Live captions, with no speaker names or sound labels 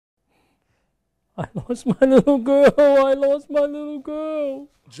I lost my little girl. I lost my little girl.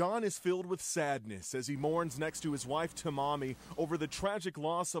 John is filled with sadness as he mourns next to his wife Tamami over the tragic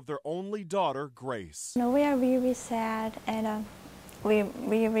loss of their only daughter, Grace. We are really sad, and we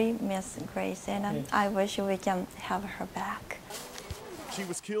really miss Grace, and I wish we can have her back. She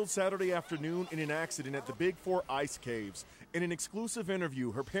was killed Saturday afternoon in an accident at the Big 4 ice caves. In an exclusive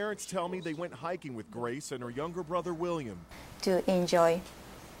interview, her parents tell me they went hiking with Grace and her younger brother, William. To enjoy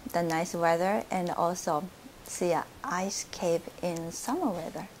the nice weather and also see an ice cave in summer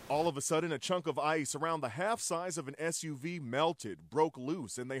weather. All of a sudden, a chunk of ice around the half size of an SUV melted, broke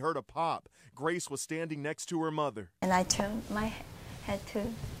loose, and they heard a pop. Grace was standing next to her mother. And I turned my head to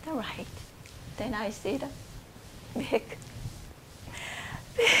the right. Then I see the big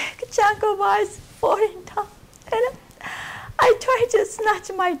chunk of ice falling down. And I tried to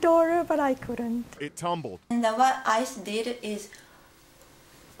snatch my daughter, but I couldn't. It tumbled. And then what ice did is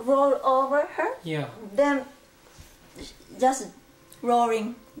roll over her. Yeah. Then just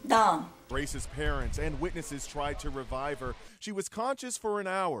rolling down. Grace's parents and witnesses tried to revive her. She was conscious for an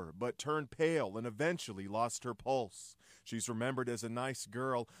hour, but turned pale and eventually lost her pulse. She's remembered as a nice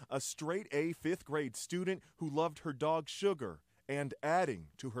girl, a straight-A fifth-grade student who loved her dog Sugar, and adding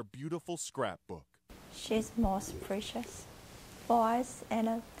to her beautiful scrapbook. She's most precious for us,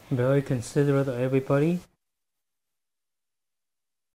 and Very considerate of everybody.